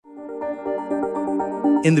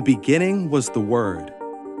In the beginning was the Word,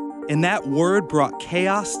 and that Word brought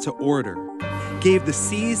chaos to order, gave the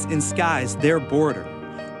seas and skies their border.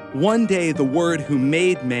 One day the Word who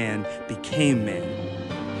made man became man.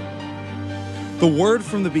 The Word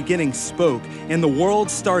from the beginning spoke, and the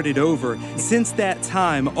world started over. Since that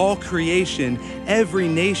time, all creation, every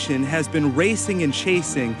nation has been racing and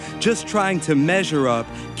chasing, just trying to measure up,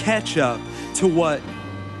 catch up to what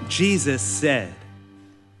Jesus said.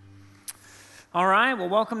 All right, well,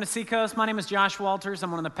 welcome to Seacoast. My name is Josh Walters.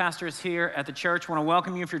 I'm one of the pastors here at the church. I want to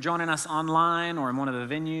welcome you if you're joining us online or in one of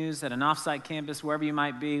the venues at an offsite campus, wherever you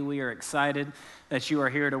might be. We are excited that you are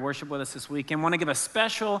here to worship with us this weekend. I want to give a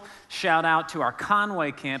special shout out to our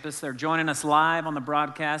Conway campus. They're joining us live on the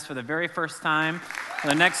broadcast for the very first time for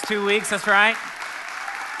the next 2 weeks. That's right.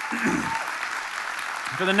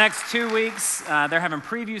 For the next 2 weeks, they're having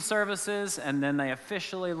preview services, and then they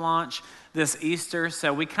officially launch this Easter.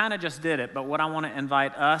 So we kind of just did it, but what I want to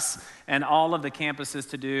invite us and all of the campuses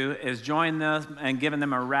to do is join them and giving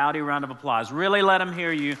them a rowdy round of applause. Really let them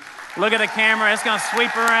hear you. Look at the camera. It's going to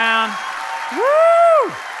sweep around.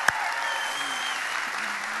 Woo!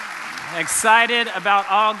 Excited about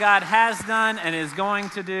all God has done and is going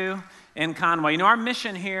to do in Conway. You know, our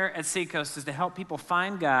mission here at Seacoast is to help people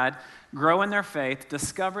find God, grow in their faith,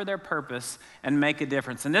 discover their purpose, and make a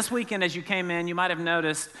difference. And this weekend, as you came in, you might have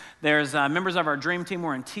noticed there's members of our dream team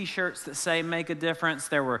wearing t-shirts that say make a difference.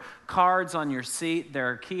 There were cards on your seat. There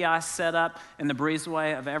are kiosks set up in the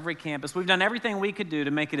breezeway of every campus. We've done everything we could do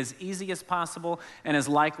to make it as easy as possible and as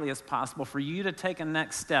likely as possible for you to take a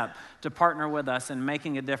next step to partner with us in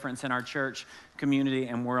making a difference in our church, community,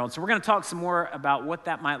 and world. So we're going to talk some more about what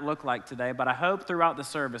that might look like today, but I hope throughout the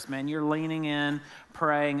service, man, you're leaning in,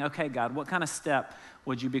 praying, okay, God, what kind of step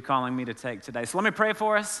would you be calling me to take today? So let me pray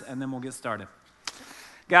for us, and then we'll get started.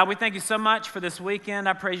 God, we thank you so much for this weekend.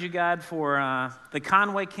 I praise you, God, for the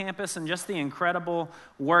Conway campus and just the incredible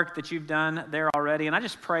work that you've done there already. And I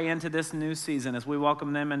just pray into this new season as we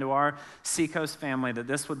welcome them into our Seacoast family, that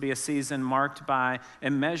this would be a season marked by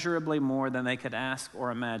immeasurably more than they could ask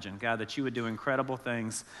or imagine. God, that you would do incredible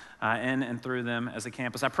things in and through them as a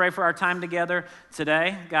campus. I pray for our time together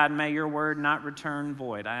today. God, may your word not return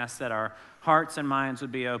void. I ask that our hearts and minds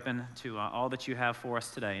would be open to all that you have for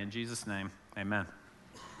us today. In Jesus' name, amen.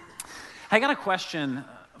 I got a question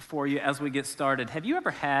for you as we get started. Have you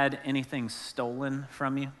ever had anything stolen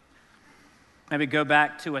from you? Maybe go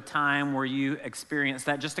back to a time where you experienced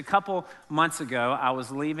that. Just a couple months ago, I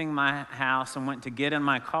was leaving my house and went to get in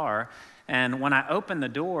my car. And when I opened the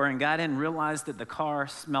door and got in, realized that the car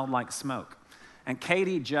smelled like smoke. And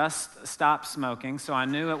Katie just stopped smoking, so I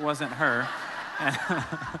knew it wasn't her.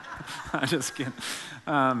 I'm just kidding.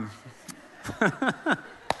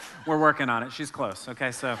 We're working on it. She's close.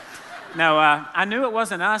 Okay, so... No, I knew it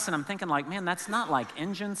wasn't us, and I'm thinking like, man, that's not like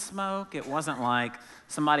engine smoke. It wasn't like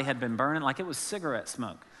somebody had been burning, like it was cigarette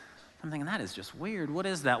smoke. I'm thinking, that is just weird. What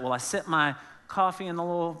is that? Well, I sit my coffee in the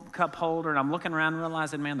little cup holder, and I'm looking around and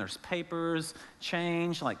realizing, man, there's papers,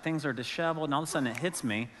 change, like things are disheveled, and all of a sudden it hits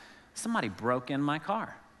me. Somebody broke in my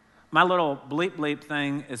car. My little bleep bleep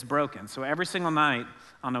thing is broken, so every single night,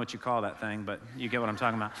 I don't know what you call that thing, but you get what I'm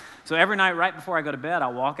talking about. So every night right before I go to bed,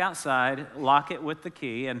 I'll walk outside, lock it with the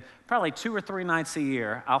key, and probably 2 or 3 nights a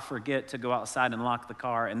year, I'll forget to go outside and lock the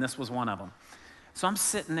car, and this was one of them. So I'm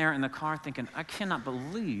sitting there in the car thinking, I cannot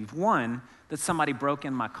believe, one, that somebody broke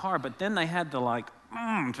in my car, but then they had to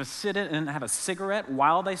to sit in and have a cigarette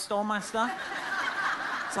while they stole my stuff.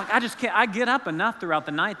 It's like, I just can't, I get up enough throughout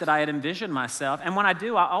the night that I had envisioned myself, and when I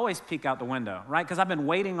do, I always peek out the window, right? Because I've been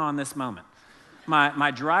waiting on this moment.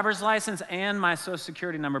 My driver's license and my social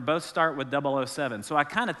security number both start with 007. So I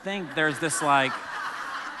kind of think there's this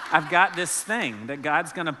I've got this thing that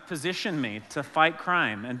God's going to position me to fight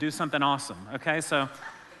crime and do something awesome, okay? So,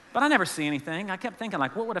 but I never see anything. I kept thinking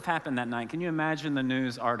what would have happened that night? Can you imagine the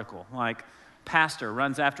news article? Pastor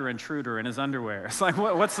runs after intruder in his underwear. It's like,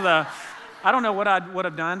 I don't know what I would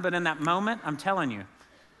have done, but in that moment, I'm telling you,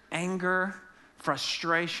 anger,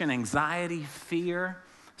 frustration, anxiety, fear,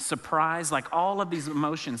 surprise, all of these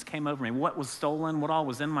emotions came over me. What was stolen? What all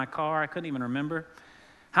was in my car? I couldn't even remember.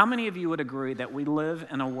 How many of you would agree that we live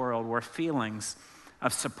in a world where feelings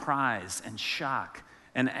of surprise and shock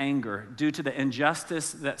and anger due to the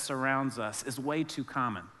injustice that surrounds us is way too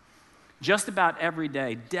common? Just about every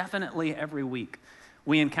day, definitely every week,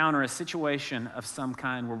 we encounter a situation of some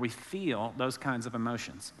kind where we feel those kinds of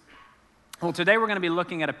emotions. Well, today we're going to be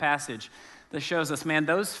looking at a passage that shows us, man,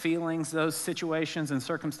 those feelings, those situations and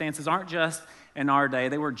circumstances aren't just in our day.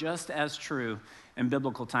 They were just as true in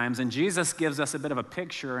biblical times. And Jesus gives us a bit of a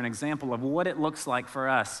picture, an example of what it looks like for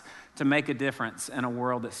us to make a difference in a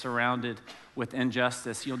world that's surrounded with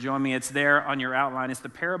injustice. You'll join me. It's there on your outline. It's the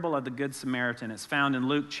parable of the Good Samaritan. It's found in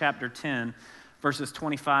Luke chapter 10, verses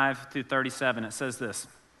 25 through 37. It says this: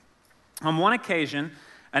 On one occasion,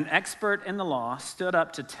 an expert in the law stood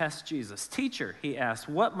up to test Jesus. Teacher, he asked,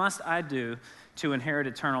 what must I do to inherit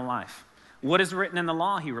eternal life? What is written in the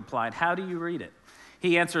law? He replied. How do you read it?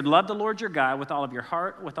 He answered, love the Lord your God with all of your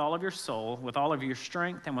heart, with all of your soul, with all of your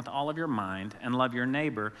strength, and with all of your mind, and love your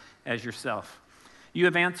neighbor as yourself. You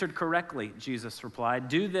have answered correctly, Jesus replied.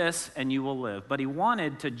 Do this and you will live. But he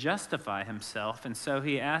wanted to justify himself, and so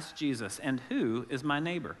he asked Jesus, and who is my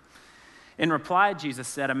neighbor? In reply, Jesus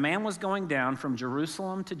said, a man was going down from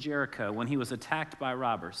Jerusalem to Jericho when he was attacked by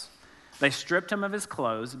robbers. They stripped him of his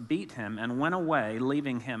clothes, beat him, and went away,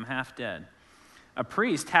 leaving him half dead. A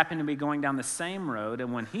priest happened to be going down the same road,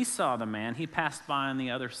 and when he saw the man, he passed by on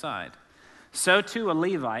the other side. So too a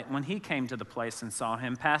Levite, when he came to the place and saw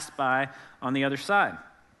him, passed by on the other side.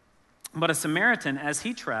 But a Samaritan, as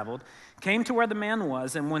he traveled, came to where the man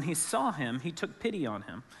was, and when he saw him, he took pity on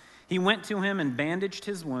him. He went to him and bandaged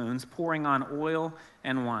his wounds, pouring on oil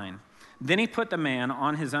and wine. Then he put the man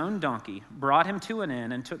on his own donkey, brought him to an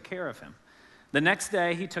inn, and took care of him. The next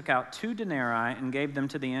day he took out 2 denarii and gave them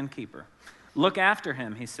to the innkeeper. Look after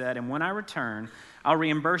him, he said, and when I return, I'll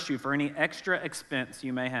reimburse you for any extra expense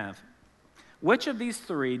you may have. Which of these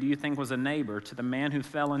 3 do you think was a neighbor to the man who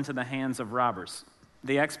fell into the hands of robbers?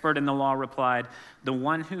 The expert in the law replied, the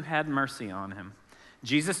one who had mercy on him.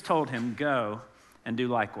 Jesus told him, go and do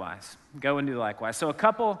likewise. Go and do likewise. So a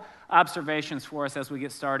couple observations for us as we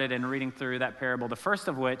get started in reading through that parable. The first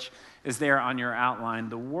of which is there on your outline.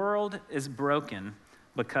 The world is broken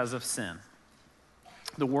because of sin.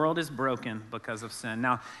 The world is broken because of sin.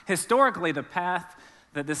 Now, historically, the path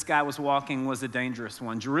that this guy was walking was a dangerous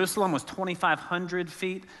one. Jerusalem was 2,500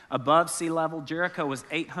 feet above sea level. Jericho was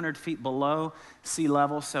 800 feet below sea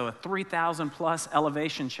level, so a 3,000 plus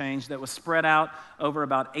elevation change that was spread out over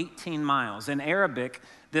about 18 miles. In Arabic,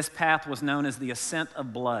 this path was known as the Ascent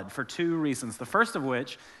of Blood for 2 reasons. The first of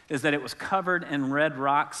which is that it was covered in red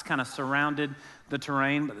rocks, kind of surrounded the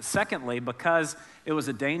terrain. But secondly, because it was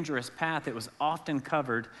a dangerous path, it was often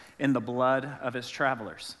covered in the blood of its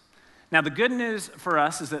travelers. Now, the good news for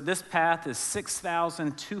us is that this path is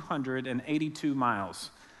 6,282 miles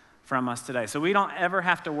from us today. So we don't ever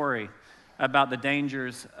have to worry about the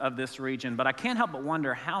dangers of this region. But I can't help but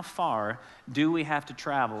wonder, how far do we have to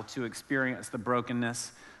travel to experience the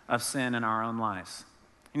brokenness of sin in our own lives?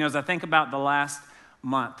 You know, as I think about the last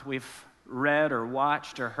month, we've read or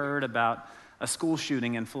watched or heard about a school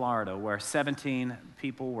shooting in Florida where 17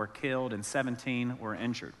 people were killed and 17 were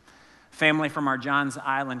injured. Family from our Johns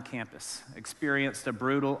Island campus experienced a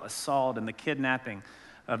brutal assault and the kidnapping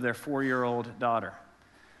of their 4-year-old daughter.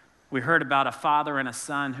 We heard about a father and a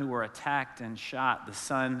son who were attacked and shot. The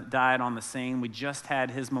son died on the scene. We just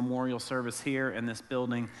had his memorial service here in this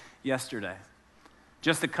building yesterday.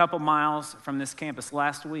 Just a couple miles from this campus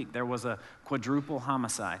last week, there was a quadruple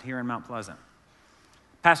homicide here in Mount Pleasant.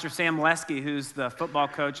 Pastor Sam Lesky, who's the football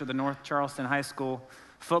coach of the North Charleston High School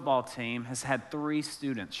football team, has had 3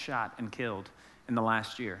 students shot and killed in the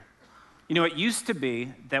last year. You know, it used to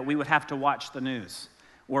be that we would have to watch the news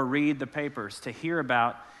or read the papers to hear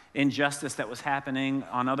about injustice that was happening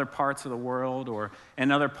on other parts of the world or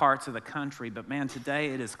in other parts of the country. But man,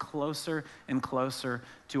 today it is closer and closer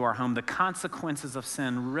to our home. The consequences of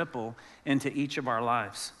sin ripple into each of our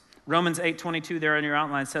lives. Romans 8:22 there in your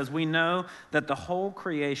outline says, we know that the whole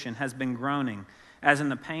creation has been groaning as in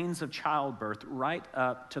the pains of childbirth right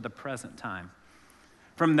up to the present time.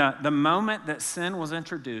 From the moment that sin was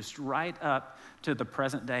introduced right up to the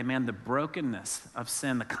present day, man, the brokenness of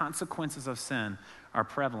sin, the consequences of sin are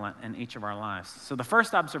prevalent in each of our lives. So the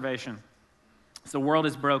first observation is the world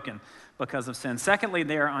is broken because of sin. Secondly,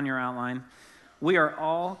 there on your outline, we are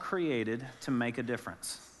all created to make a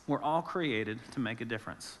difference. We're all created to make a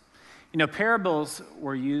difference. You know, parables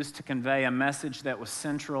were used to convey a message that was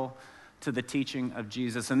central to the teaching of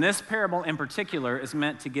Jesus. And this parable in particular is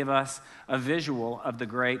meant to give us a visual of the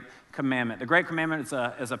Great Commandment. The Great Commandment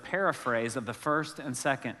is a paraphrase of the first and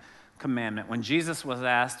second commandment. When Jesus was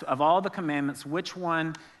asked, of all the commandments, which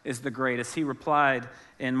one is the greatest? He replied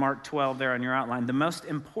in Mark 12 there on your outline, the most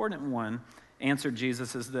important one, answered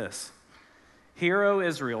Jesus, is this: Hear, O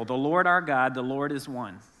Israel, the Lord our God, the Lord is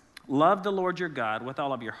one. Love the Lord your God with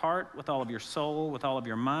all of your heart, with all of your soul, with all of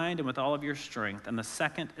your mind, and with all of your strength. And the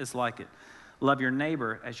second is like it. Love your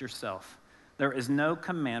neighbor as yourself. There is no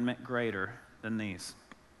commandment greater than these.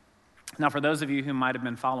 Now, for those of you who might have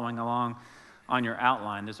been following along on your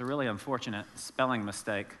outline, there's a really unfortunate spelling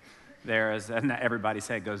mistake there, and everybody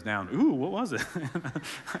say it goes down. Ooh, what was it?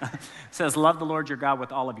 It says, love the Lord your God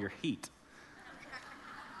with all of your heat.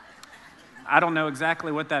 I don't know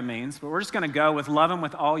exactly what that means, but we're just going to go with love him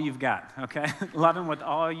with all you've got, okay? Love him with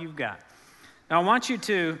all you've got. Now, I want you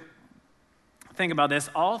to think about this.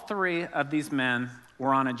 All three of these men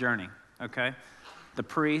were on a journey, okay? The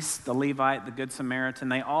priest, the Levite, the Good Samaritan,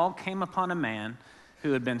 they all came upon a man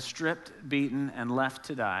who had been stripped, beaten, and left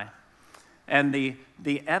to die. And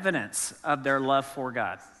the evidence of their love for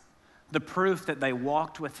God, the proof that they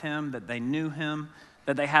walked with him, that they knew him,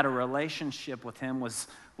 that they had a relationship with him was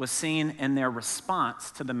seen in their response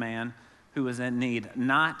to the man who was in need,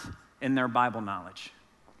 not in their Bible knowledge.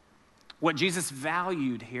 What Jesus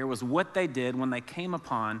valued here was what they did when they came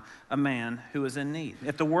upon a man who was in need.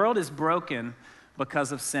 If the world is broken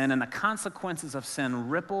because of sin and the consequences of sin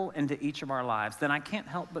ripple into each of our lives, then I can't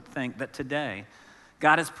help but think that today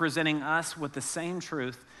God is presenting us with the same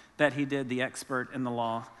truth that he did the expert in the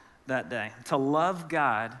law that day. To love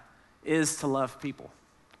God is to love people.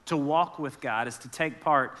 To walk with God is to take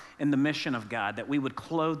part in the mission of God, that we would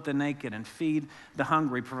clothe the naked and feed the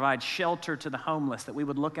hungry, provide shelter to the homeless, that we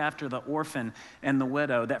would look after the orphan and the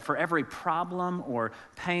widow, that for every problem or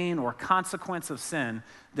pain or consequence of sin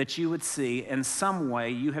that you would see in some way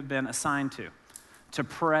you have been assigned to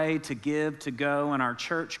pray, to give, to go in our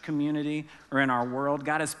church community or in our world.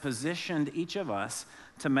 God has positioned each of us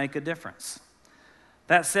to make a difference.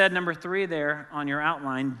 That said, number 3 there on your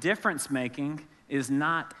outline, difference making is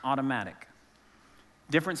not automatic.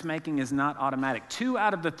 Difference making is not automatic. 2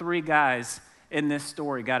 out of the 3 guys in this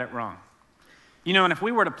story got it wrong. You know, and if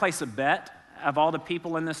we were to place a bet of all the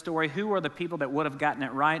people in this story, who are the people that would have gotten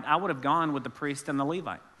it right? I would have gone with the priest and the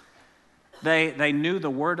Levite. They knew the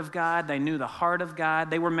word of God. They knew the heart of God.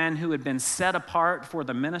 They were men who had been set apart for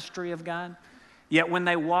the ministry of God. Yet when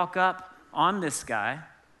they walk up on this guy,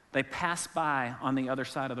 they pass by on the other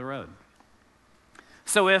side of the road.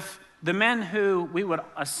 So if the men who we would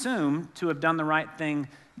assume to have done the right thing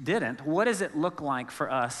didn't, what does it look like for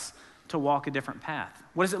us to walk a different path?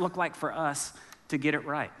 What does it look like for us to get it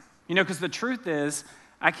right? You know, because the truth is,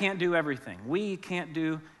 I can't do everything. We can't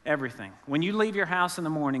do everything. When you leave your house in the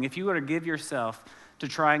morning, if you were to give yourself to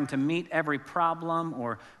trying to meet every problem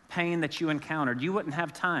or pain that you encountered, you wouldn't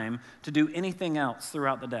have time to do anything else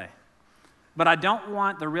throughout the day. But I don't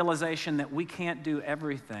want the realization that we can't do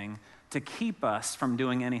everything to keep us from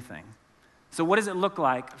doing anything. So what does it look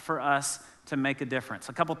like for us to make a difference?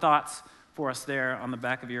 A couple thoughts for us there on the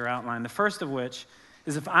back of your outline. The first of which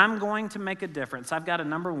is, if I'm going to make a difference, I've got to,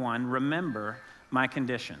 number 1, remember my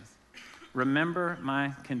condition. Remember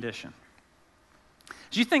my condition.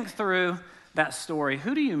 As you think through that story,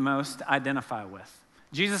 who do you most identify with?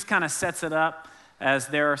 Jesus kind of sets it up as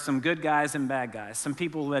there are some good guys and bad guys, some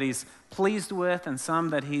people that he's pleased with and some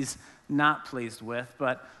that he's not pleased with.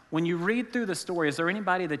 But when you read through the story, is there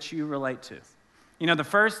anybody that you relate to? You know, the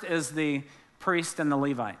first is the priest and the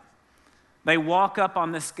Levite. They walk up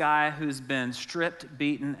on this guy who's been stripped,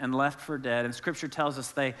 beaten, and left for dead, and Scripture tells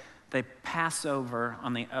us they pass over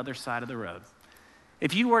on the other side of the road.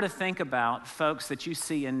 If you were to think about folks that you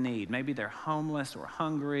see in need, maybe they're homeless or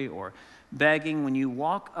hungry or begging, when you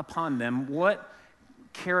walk upon them, what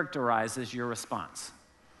characterizes your response?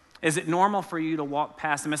 Is it normal for you to walk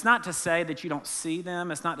past them? It's not to say that you don't see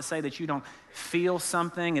them. It's not to say that you don't feel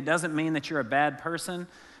something. It doesn't mean that you're a bad person.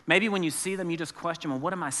 Maybe when you see them, you just question, well,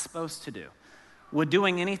 what am I supposed to do? Would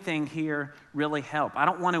doing anything here really help? I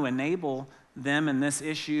don't want to enable them in this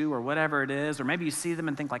issue or whatever it is. Or maybe you see them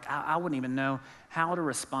and think like, I wouldn't even know how to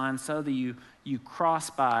respond, so that you cross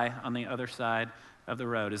by on the other side of the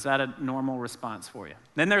road. Is that a normal response for you?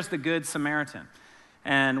 Then there's the Good Samaritan.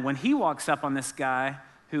 And when he walks up on this guy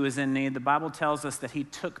who is in need, the Bible tells us that he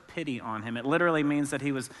took pity on him. It literally means that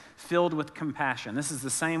he was filled with compassion. This is the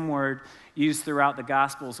same word used throughout the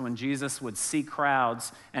Gospels when Jesus would see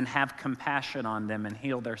crowds and have compassion on them and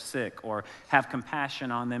heal their sick, or have compassion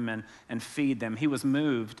on them and feed them. He was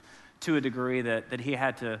moved to a degree that he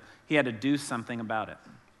had to do something about it.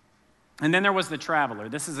 And then there was the traveler.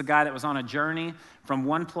 This is a guy that was on a journey from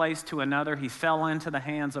one place to another. He fell into the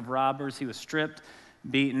hands of robbers. He was stripped,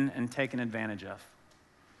 beaten, and taken advantage of.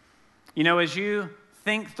 You know, as you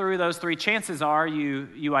think through those 3, chances are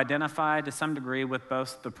you identify to some degree with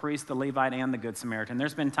both the priest, the Levite, and the Good Samaritan.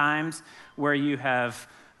 There's been times where you have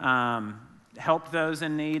helped those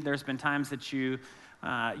in need. There's been times that you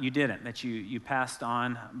didn't, that you passed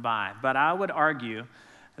on by. But I would argue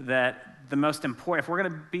that the most important, if we're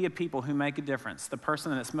going to be a people who make a difference, the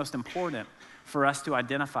person that's most important for us to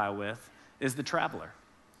identify with is the traveler.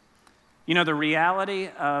 You know, the reality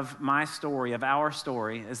of my story, of our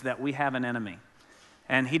story, is that we have an enemy.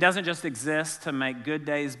 And he doesn't just exist to make good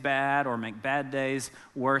days bad or make bad days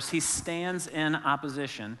worse. He stands in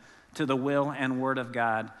opposition to the will and word of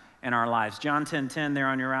God in our lives. John 10:10 there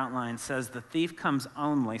on your outline says, the thief comes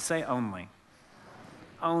only, say only,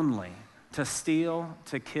 to steal,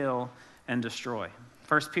 to kill, and destroy.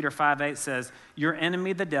 1 Peter 5:8 says, your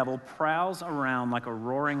enemy, the devil, prowls around like a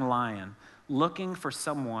roaring lion, looking for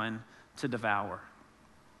someone to devour.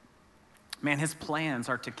 Man, his plans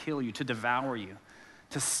are to kill you, to devour you,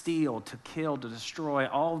 to steal, to kill, to destroy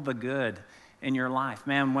all the good in your life.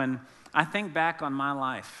 Man, when I think back on my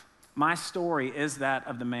life, my story is that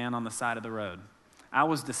of the man on the side of the road. I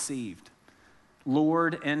was deceived,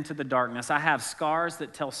 lured into the darkness. I have scars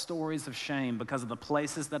that tell stories of shame because of the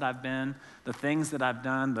places that I've been, the things that I've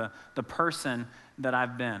done, the person that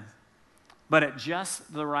I've been. But at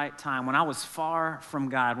just the right time, when I was far from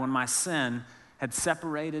God, when my sin had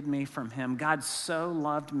separated me from him, God so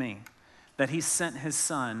loved me that he sent his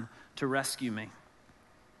son to rescue me.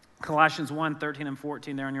 Colossians 1:13 and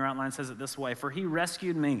 14 there on your outline says it this way, for he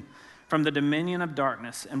rescued me from the dominion of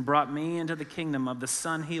darkness and brought me into the kingdom of the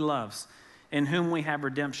Son he loves, in whom we have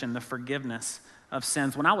redemption, the forgiveness of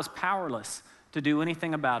sins. When I was powerless to do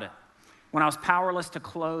anything about it, when I was powerless to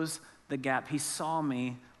close the gap, he saw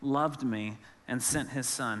me, loved me, and sent his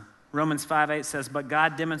son. Romans 5:8 says, but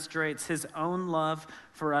God demonstrates his own love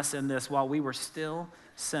for us in this, while we were still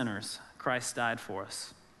sinners, Christ died for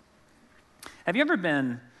us. Have you ever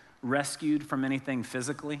been rescued from anything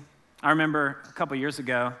physically? I remember a couple years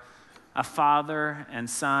ago, a father and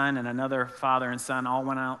son and another father and son all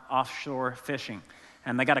went out offshore fishing.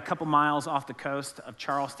 And they got a couple miles off the coast of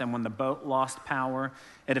Charleston when the boat lost power.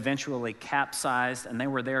 It eventually capsized, and they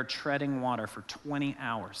were there treading water for 20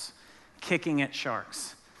 hours, kicking at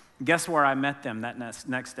sharks. Guess where I met them that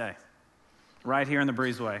next day? Right here in the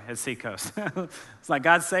breezeway at Seacoast. It's like,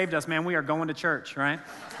 God saved us, man. We are going to church, right?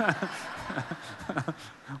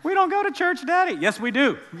 We don't go to church, Daddy. Yes, we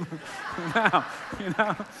do. No,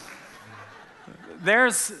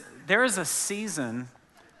 there's a season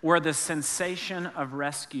where the sensation of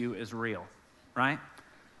rescue is real, right?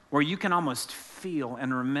 Where you can almost feel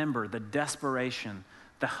and remember the desperation,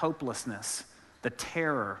 the hopelessness, the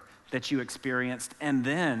terror that you experienced, and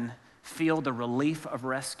then feel the relief of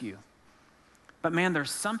rescue. But man, there's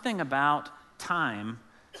something about time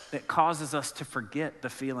that causes us to forget the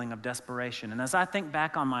feeling of desperation. And as I think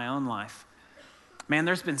back on my own life, man,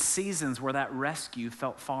 there's been seasons where that rescue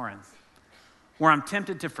felt foreign, where I'm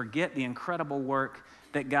tempted to forget the incredible work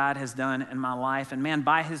that God has done in my life. And man,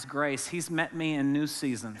 by his grace, he's met me in new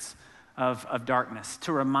seasons of darkness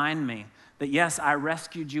to remind me that yes, I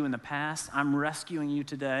rescued you in the past, I'm rescuing you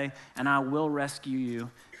today, and I will rescue you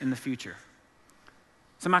in the future.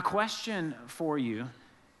 So my question for you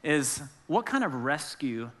is, what kind of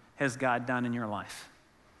rescue has God done in your life?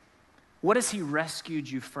 What has he rescued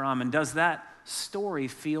you from? And does that story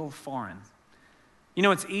feel foreign? You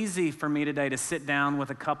know, it's easy for me today to sit down with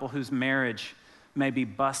a couple whose marriage may be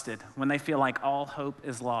busted when they feel like all hope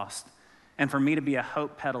is lost, and for me to be a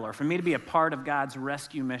hope peddler, for me to be a part of God's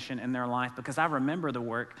rescue mission in their life because I remember the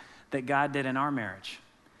work that God did in our marriage.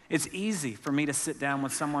 It's easy for me to sit down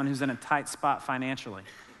with someone who's in a tight spot financially,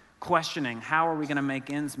 questioning how are we going to make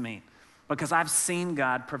ends meet, because I've seen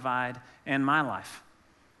God provide in my life.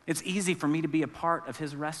 It's easy for me to be a part of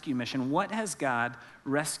his rescue mission. What has God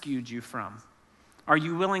rescued you from? Are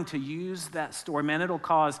you willing to use that story? Man, it'll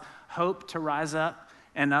cause hope to rise up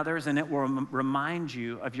in others, and it will remind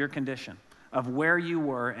you of your condition, of where you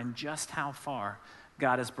were and just how far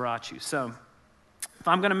God has brought you. So if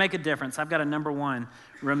I'm going to make a difference, I've got a number one,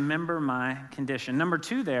 remember my condition. Number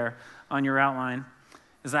two there on your outline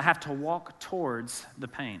is I have to walk towards the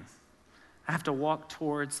pain. I have to walk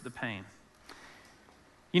towards the pain.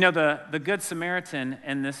 You know, the Good Samaritan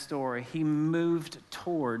in this story, he moved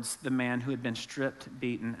towards the man who had been stripped,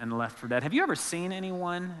 beaten, and left for dead. Have you ever seen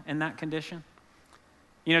anyone in that condition?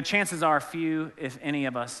 You know, chances are few, if any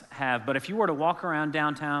of us have. But if you were to walk around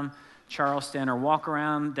downtown Charleston or walk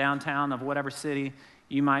around downtown of whatever city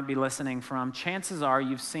you might be listening from, chances are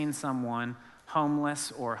you've seen someone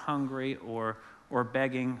homeless or hungry or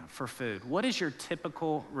begging for food. What is your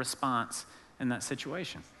typical response in that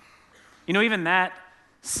situation? You know, even that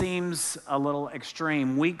seems a little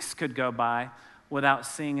extreme. Weeks could go by without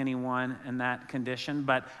seeing anyone in that condition,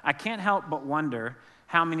 but I can't help but wonder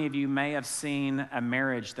how many of you may have seen a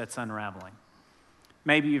marriage that's unraveling.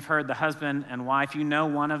 Maybe you've heard the husband and wife, you know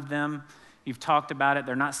one of them, you've talked about it,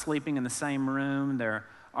 they're not sleeping in the same room, they're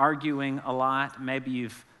arguing a lot. Maybe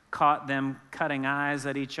you've caught them cutting eyes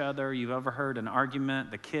at each other, you've overheard an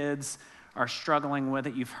argument, the kids are struggling with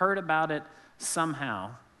it. You've heard about it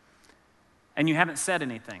somehow, and you haven't said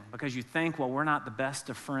anything because you think, well, we're not the best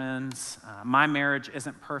of friends. My marriage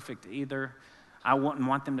isn't perfect either. I wouldn't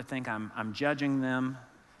want them to think I'm judging them.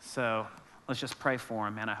 So let's just pray for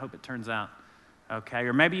them, and I hope it turns out okay.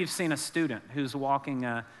 Or maybe you've seen a student who's walking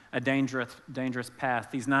a dangerous path.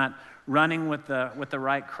 He's not running with the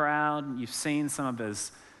right crowd. You've seen some of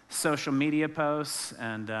his social media posts,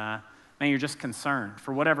 and man, you're just concerned.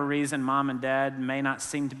 For whatever reason, mom and dad may not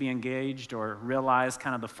seem to be engaged or realize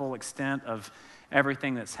kind of the full extent of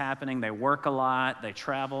everything that's happening. They work a lot, they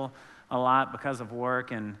travel a lot because of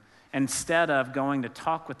work, and instead of going to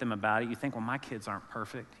talk with them about it, you think, well, my kids aren't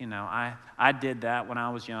perfect. You know, I did that when I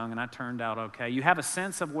was young, and I turned out okay. You have a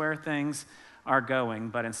sense of where things are going,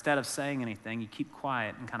 but instead of saying anything, you keep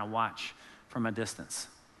quiet and kind of watch from a distance.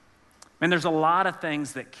 And there's a lot of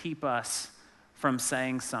things that keep us from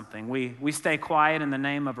saying something. We stay quiet in the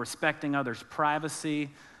name of respecting others' privacy,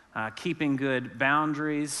 keeping good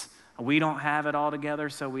boundaries. We don't have it all together,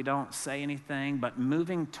 so we don't say anything. But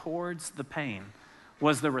moving towards the pain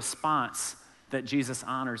was the response that Jesus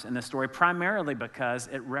honors in this story, primarily because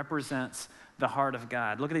it represents the heart of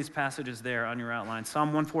God. Look at these passages there on your outline. Psalm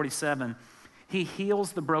 147, he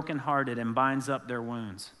heals the brokenhearted and binds up their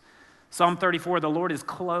wounds. Psalm 34, the Lord is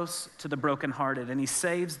close to the brokenhearted, and he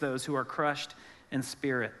saves those who are crushed in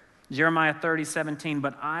spirit. Jeremiah 30:17,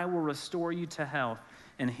 but I will restore you to health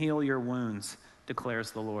and heal your wounds,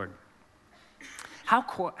 declares the Lord. How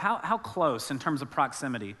close in terms of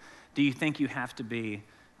proximity do you think you have to be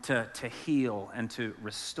to heal and to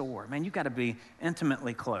restore? Man, you've got to be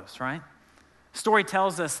intimately close, right? Story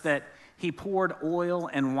tells us that he poured oil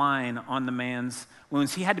and wine on the man's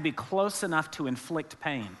wounds. He had to be close enough to inflict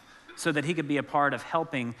pain so that he could be a part of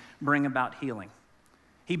helping bring about healing.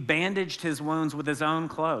 He bandaged his wounds with his own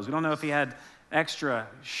clothes. We don't know if he had extra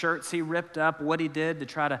shirts he ripped up, what he did to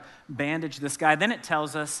try to bandage this guy. Then it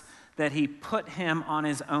tells us that he put him on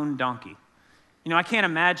his own donkey. You know, I can't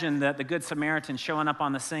imagine that the Good Samaritan showing up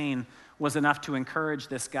on the scene was enough to encourage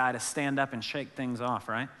this guy to stand up and shake things off,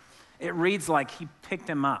 right? It reads like he picked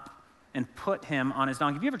him up and put him on his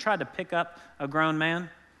donkey. Have you ever tried to pick up a grown man?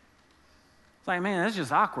 It's like, man, that's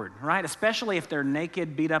just awkward, right? Especially if they're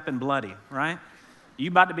naked, beat up, and bloody, right? You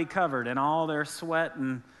about to be covered in all their sweat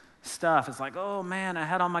and stuff. It's like, oh, man, I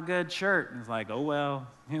had on my good shirt. And it's like, oh, well,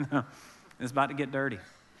 you know, it's about to get dirty.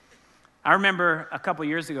 I remember a couple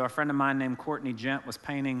years ago, a friend of mine named Courtney Gent was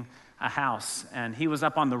painting a house, and he was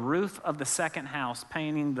up on the roof of the second house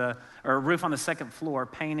roof on the second floor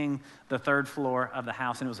painting the third floor of the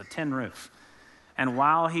house, and it was a tin roof. And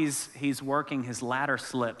while he's working, his ladder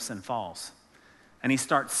slips and falls. And he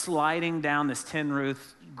starts sliding down this tin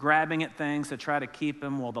roof, grabbing at things to try to keep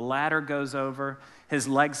him. Well, the ladder goes over, his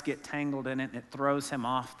legs get tangled in it, and it throws him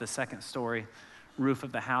off the second story roof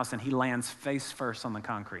of the house, and he lands face first on the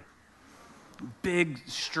concrete. Big,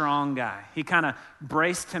 strong guy. He kind of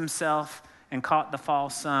braced himself and caught the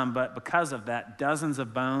fall some, but because of that, dozens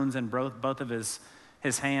of bones in both of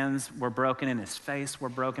his hands were broken and his face were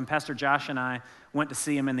broken. Pastor Josh and I went to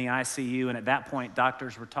see him in the ICU, and at that point,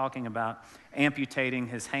 doctors were talking about amputating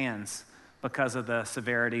his hands because of the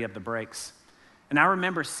severity of the breaks. And I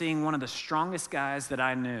remember seeing one of the strongest guys that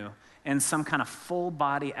I knew in some kind of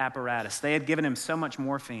full-body apparatus. They had given him so much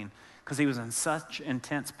morphine because he was in such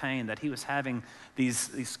intense pain that he was having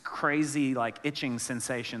these crazy, like, itching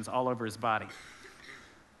sensations all over his body.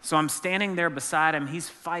 So I'm standing there beside him. He's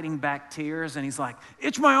fighting back tears, and he's like,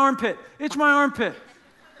 itch my armpit, itch my armpit.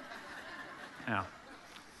 Now,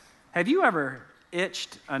 have you ever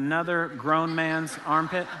itched another grown man's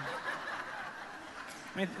armpit?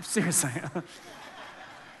 I mean, seriously.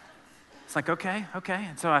 It's like, okay.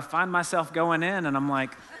 And so I find myself going in, and I'm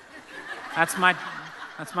like, that's my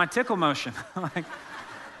tickle motion. like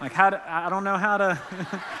I don't know how to,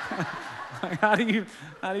 like, how do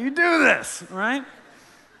you do this, right?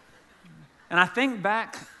 And I think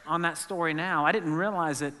back on that story now. I didn't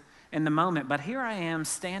realize it in the moment, but here I am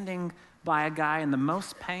standing by a guy in the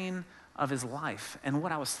most pain of his life, and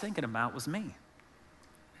what I was thinking about was me.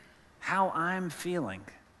 How I'm feeling.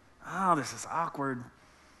 Oh, this is awkward.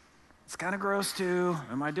 It's kind of gross too.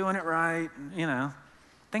 Am I doing it right? You know,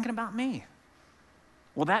 thinking about me.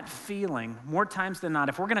 Well, that feeling, more times than not,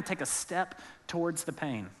 if we're going to take a step towards the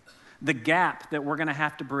pain, the gap that we're going to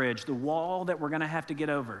have to bridge, the wall that we're going to have to get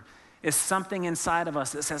over, is something inside of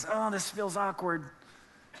us that says, oh, this feels awkward.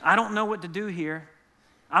 I don't know what to do here.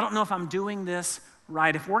 I don't know if I'm doing this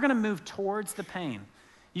right. If we're going to move towards the pain,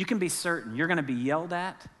 you can be certain you're going to be yelled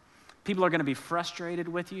at. People are going to be frustrated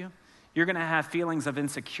with you. You're going to have feelings of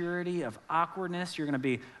insecurity, of awkwardness. You're going to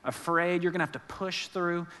be afraid. You're going to have to push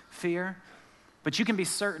through fear. But you can be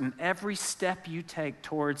certain every step you take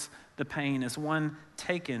towards the pain is one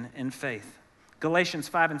taken in faith. Galatians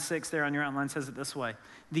 5 and 6 there on your outline says it this way.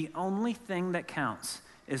 The only thing that counts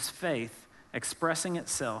is faith expressing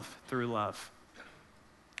itself through love.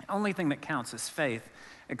 The only thing that counts is faith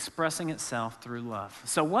expressing itself through love.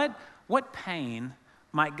 So what pain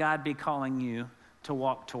might God be calling you to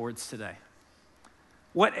walk towards today?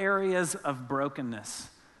 What areas of brokenness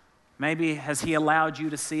maybe has he allowed you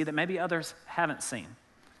to see that maybe others haven't seen?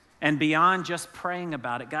 And beyond just praying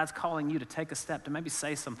about it, God's calling you to take a step to maybe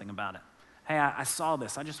say something about it. Hey, I saw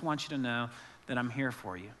this. I just want you to know that I'm here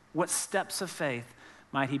for you. What steps of faith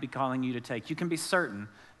might he be calling you to take? You can be certain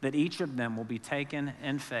that each of them will be taken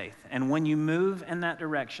in faith. And when you move in that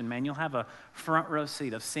direction, man, you'll have a front row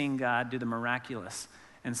seat of seeing God do the miraculous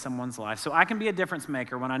in someone's life. So I can be a difference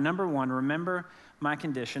maker when I, number one, remember my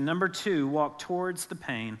condition. Number two, walk towards the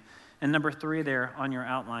pain. And number three there on your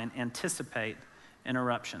outline, anticipate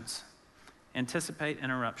interruptions. Anticipate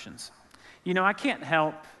interruptions. You know, I can't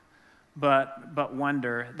help but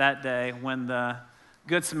wonder that day when the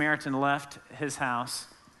Good Samaritan left his house,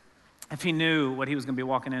 if he knew what he was going to be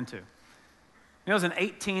walking into. It was an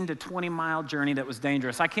 18 to 20 mile journey that was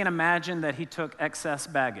dangerous. I can't imagine that he took excess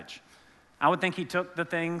baggage. I would think he took the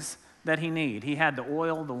things that he needed. He had the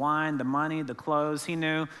oil, the wine, the money, the clothes. He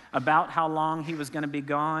knew about how long he was going to be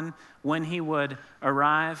gone, when he would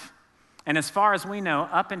arrive. And as far as we know,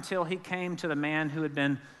 up until he came to the man who had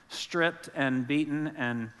been stripped and beaten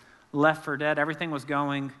and left for dead, everything was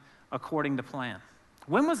going according to plan.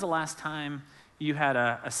 When was the last time you had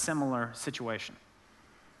a similar situation?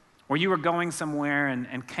 Where you were going somewhere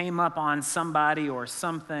and came up on somebody or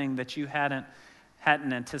something that you hadn't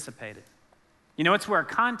anticipated? You know, it's where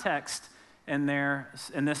context in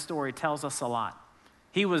this story tells us a lot.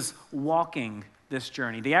 He was walking this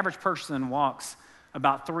journey. The average person walks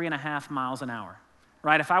about 3.5 miles an hour,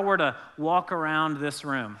 right? If I were to walk around this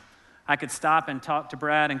room, I could stop and talk to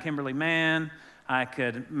Brad and Kimberly Mann. I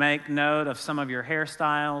could make note of some of your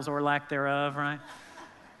hairstyles or lack thereof, right?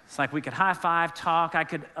 It's like we could high five, talk. I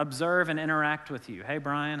could observe and interact with you. Hey,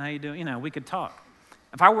 Brian, how you doing? You know, we could talk.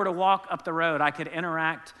 If I were to walk up the road, I could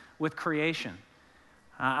interact with creation.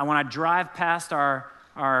 When I drive past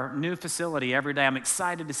our new facility every day, I'm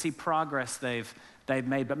excited to see progress they've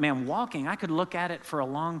made. But man, walking, I could look at it for a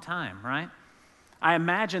long time, right? I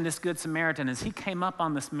imagine this Good Samaritan, as he came up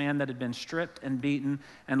on this man that had been stripped and beaten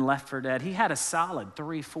and left for dead, he had a solid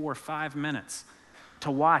 3, 4, 5 minutes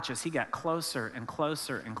to watch as he got closer and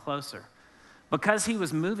closer and closer. Because he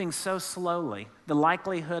was moving so slowly, the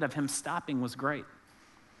likelihood of him stopping was great.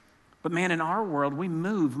 But man, in our world, we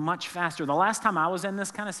move much faster. The last time I was in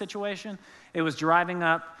this kind of situation, it was driving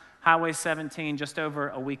up Highway 17 just over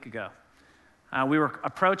a week ago. We were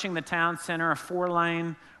approaching the town center, a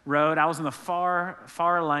 4-lane road. I was in the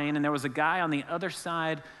far lane, and there was a guy on the other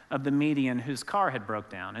side of the median whose car had broke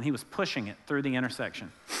down, and he was pushing it through the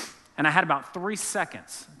intersection. And I had about 3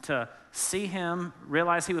 seconds to see him,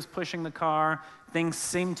 realize he was pushing the car. Things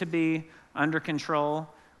seemed to be under control.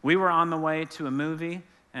 We were on the way to a movie,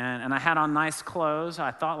 and I had on nice clothes.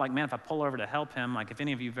 I thought, like, man, if I pull over to help him, like if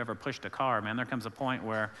any of you have ever pushed a car, man, there comes a point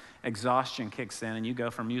where exhaustion kicks in, and you go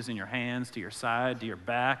from using your hands to your side to your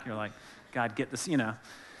back. You're like, God, get this, you know.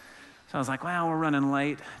 So I was like, well, we're running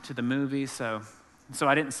late to the movie, so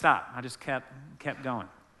I didn't stop. I just kept going.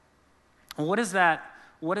 Well, what does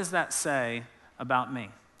that say about me?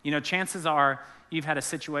 You know, chances are you've had a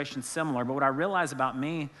situation similar, but what I realized about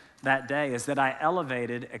me that day is that I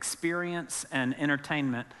elevated experience and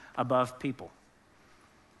entertainment above people.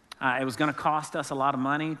 It was going to cost us a lot of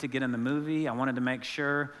money to get in the movie. I wanted to make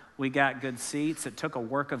sure we got good seats. It took a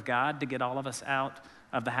work of God to get all of us out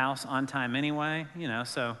of the house on time anyway, you know,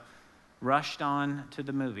 so rushed on to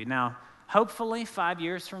the movie. Now, hopefully 5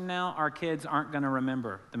 years from now, our kids aren't going to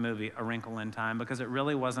remember the movie A Wrinkle in Time because it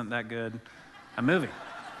really wasn't that good a movie,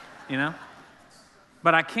 you know?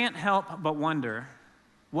 But I can't help but wonder,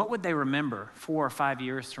 what would they remember 4 or 5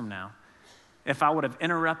 years from now if I would have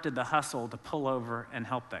interrupted the hustle to pull over and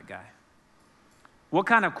help that guy? What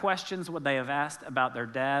kind of questions would they have asked about their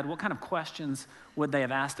dad? What kind of questions would they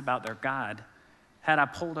have asked about their God had I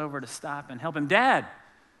pulled over to stop and help him? Dad,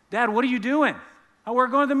 what are you doing? Oh, we're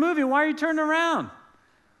going to the movie. Why are you turning around?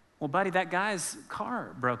 Well, buddy, that guy's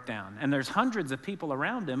car broke down, and there's hundreds of people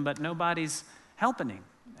around him, but nobody's helping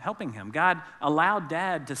him. God allowed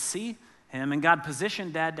Dad to see him, and God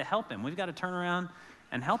positioned Dad to help him. We've got to turn around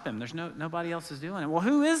and help him. There's nobody else is doing it. Well,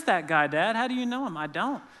 who is that guy, Dad? How do you know him? I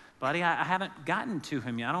don't. buddy. I haven't gotten to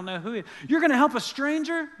him yet. I don't know who he is. You're going to help a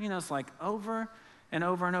stranger? It's like over and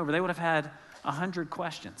over and over. They would have had 100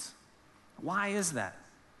 questions. Why is that?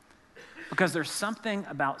 Because there's something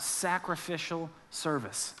about sacrificial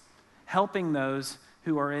service, helping those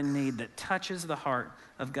who are in need, that touches the heart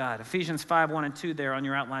of God. Ephesians 5:1-2 there on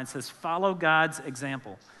your outline says, follow God's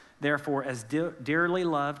example, therefore, as dearly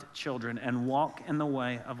loved children, and walk in the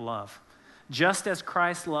way of love, just as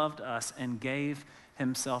Christ loved us and gave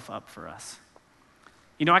himself up for us.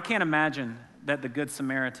 I can't imagine that the Good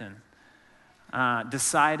Samaritan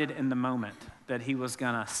decided in the moment that he was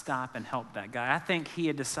going to stop and help that guy. I think he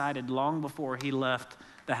had decided long before he left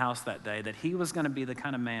the house that day that he was going to be the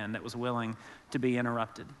kind of man that was willing to be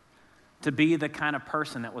interrupted, to be the kind of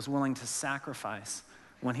person that was willing to sacrifice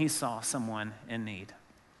when he saw someone in need.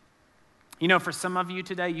 For some of you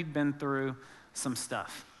today, you've been through some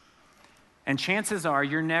stuff. And chances are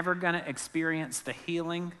you're never going to experience the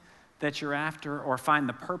healing that you're after or find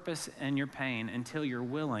the purpose in your pain until you're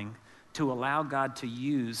willing to allow God to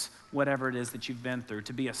use whatever it is that you've been through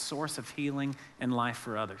to be a source of healing and life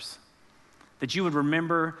for others. That you would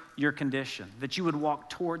remember your condition, that you would walk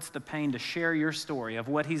towards the pain to share your story of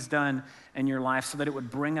what he's done in your life so that it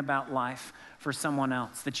would bring about life for someone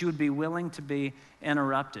else, that you would be willing to be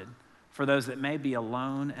interrupted for those that may be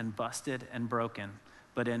alone and busted and broken,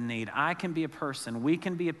 but in need. I can be a person, we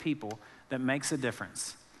can be a people that makes a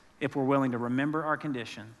difference if we're willing to remember our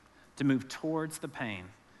condition, to move towards the pain,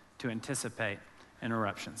 to anticipate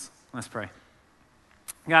interruptions. Let's pray.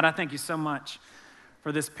 God, I thank you so much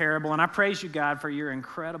for this parable, and I praise you, God, for your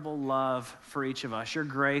incredible love for each of us, your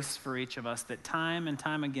grace for each of us, that time and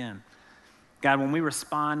time again, God, when we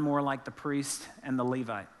respond more like the priest and the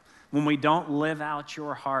Levite, when we don't live out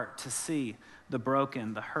your heart to see the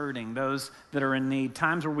broken, the hurting, those that are in need,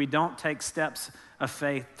 times where we don't take steps of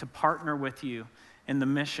faith to partner with you in the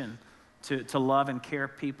mission to love and care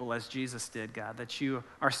people as Jesus did, God, that you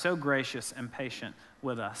are so gracious and patient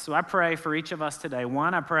with us. So I pray for each of us today.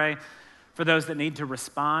 One, I pray for those that need to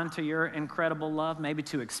respond to your incredible love, maybe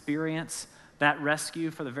to experience that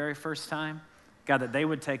rescue for the very first time. God, that they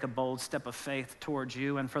would take a bold step of faith towards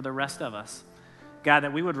you. And for the rest of us, God,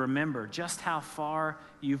 that we would remember just how far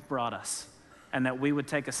you've brought us, and that we would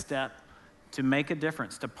take a step to make a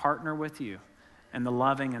difference, to partner with you in the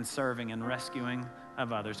loving and serving and rescuing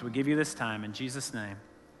of others. We give you this time in Jesus' name,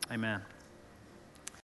 amen.